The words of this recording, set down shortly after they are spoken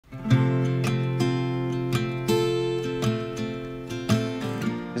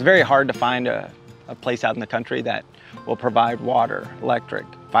It's very hard to find a place out in the country that will provide water, electric,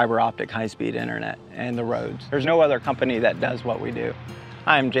 fiber optic, high-speed internet, and the roads. There's no other company that does what we do.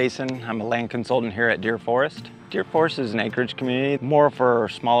 Hi, I'm Jason. I'm a land consultant here at Deer Forest. Deer Forest is an acreage community, more for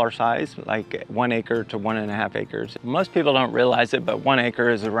smaller size, like 1 acre to 1.5 acres. Most people don't realize it, but 1 acre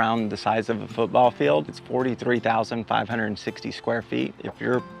is around the size of a football field. It's 43,560 square feet. If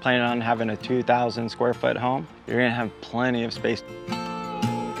you're planning on having a 2,000 square foot home, you're gonna have plenty of space.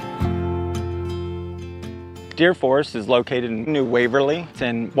 Deer Forest is located in New Waverly. It's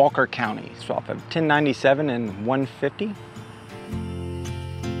in Walker County. It's off of 1097 and 150.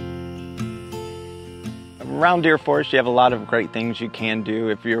 Around Deer Forest, you have a lot of great things you can do.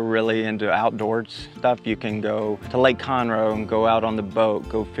 If you're really into outdoors stuff, you can go to Lake Conroe and go out on the boat,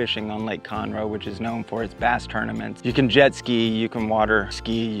 go fishing on Lake Conroe, which is known for its bass tournaments. You can jet ski, you can water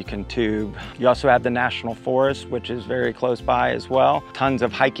ski, you can tube. You also have the National Forest, which is very close by as well. Tons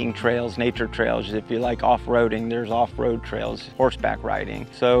of hiking trails, nature trails. If you like off-roading, there's off-road trails, horseback riding.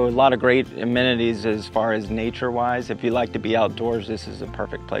 So a lot of great amenities as far as nature-wise. If you like to be outdoors, this is a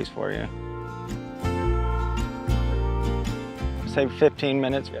perfect place for you. Say 15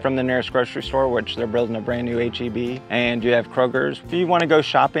 minutes from the nearest grocery store, which they're building a brand new H-E-B, and you have Kroger's. If you want to go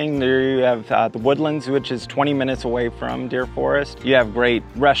shopping, there you have the Woodlands, which is 20 minutes away from Deer Forest. You have great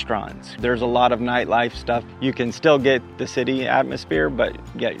restaurants. There's a lot of nightlife stuff. You can still get the city atmosphere, but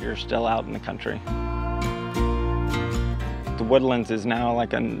yet you're still out in the country. The Woodlands is now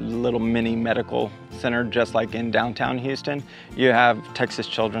like a little mini medical center, just like in downtown Houston. You have Texas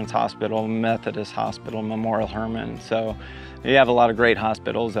Children's Hospital, Methodist Hospital, Memorial Hermann. So you have a lot of great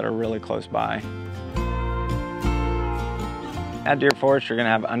hospitals that are really close by. At Deer Forest, you're going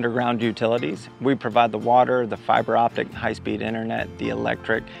to have underground utilities. We provide the water, the fiber optic, high-speed internet, the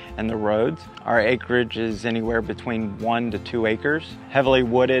electric, and the roads. Our acreage is anywhere between 1 to 2 acres. Heavily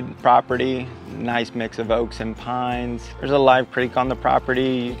wooded property, nice mix of oaks and pines. There's a live creek on the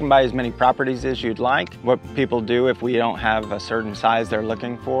property. You can buy as many properties as you'd like. What people do if we don't have a certain size they're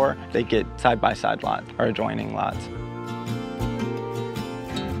looking for, they get side-by-side lots or adjoining lots.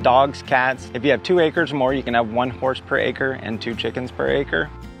 Dogs, cats. If you have 2 acres or more, you can have 1 horse per acre and 2 chickens per acre.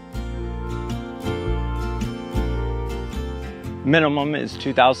 Minimum is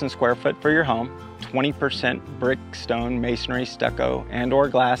 2,000 square foot for your home. 20% brick, stone, masonry, stucco, and/or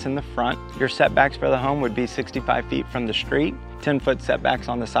glass in the front. Your setbacks for the home would be 65 feet from the street, 10-foot setbacks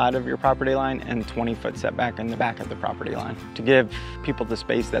on the side of your property line, and 20-foot setback in the back of the property line to give people the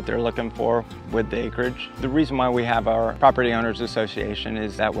space that they're looking for with the acreage. The reason why we have our Property Owners Association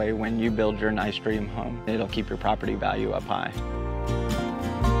is that way when you build your nice dream home, it'll keep your property value up high.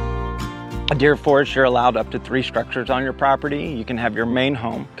 At Deer Forest, you're allowed up to 3 structures on your property. You can have your main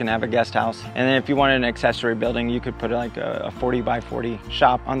home, you can have a guest house, and then if you wanted an accessory building, you could put like a 40 by 40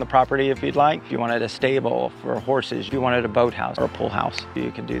 shop on the property if you'd like. If you wanted a stable for horses, if you wanted a boathouse or a pool house, you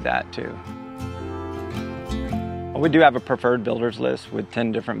could do that too. We do have a preferred builders list with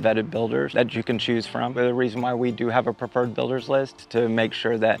 10 different vetted builders that you can choose from. But the reason why we do have a preferred builders list is to make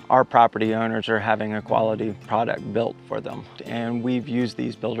sure that our property owners are having a quality product built for them. And we've used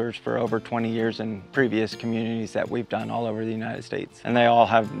these builders for over 20 years in previous communities that we've done all over the United States. And they all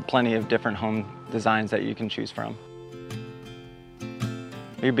have plenty of different home designs that you can choose from.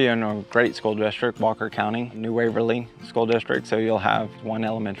 You'd be in a great school district, Walker County, New Waverly School District. So you'll have 1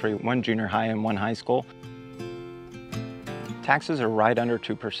 elementary, 1 junior high, and 1 high school. Taxes are right under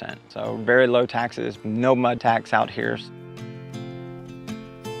 2%, so very low taxes, no mud tax out here.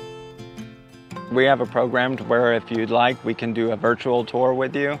 We have a program where if you'd like, we can do a virtual tour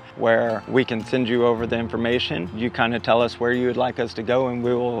with you where we can send you over the information. You kind of tell us where you would like us to go and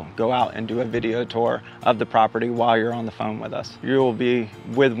we will go out and do a video tour of the property while you're on the phone with us. You will be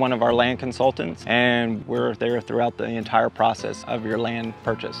with one of our land consultants and we're there throughout the entire process of your land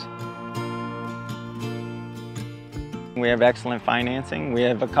purchase. We have excellent financing. We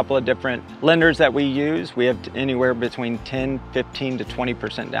have a couple of different lenders that we use. We have anywhere between 10, 15 to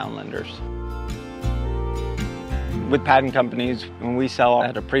 20% down lenders. With patent companies, when we sell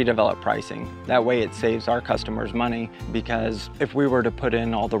at a pre-developed pricing, that way it saves our customers money because if we were to put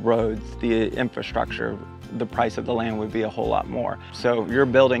in all the roads, the infrastructure, the price of the land would be a whole lot more. So you're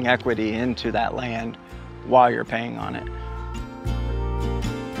building equity into that land while you're paying on it.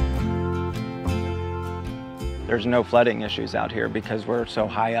 There's no flooding issues out here because we're so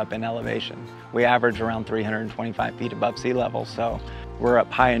high up in elevation. We average around 325 feet above sea level, so we're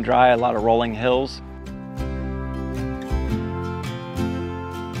up high and dry, a lot of rolling hills.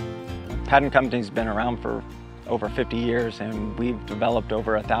 Patent company's been around for over 50 years, and we've developed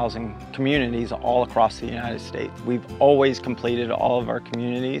over 1,000 communities all across the United States. We've always completed all of our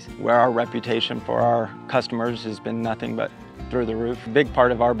communities, where our reputation for our customers has been nothing but through the roof. A big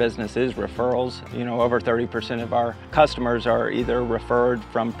part of our business is referrals. You know, over 30% of our customers are either referred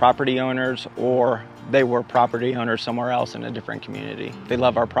from property owners or they were property owners somewhere else in a different community. They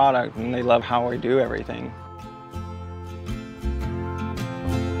love our product and they love how we do everything.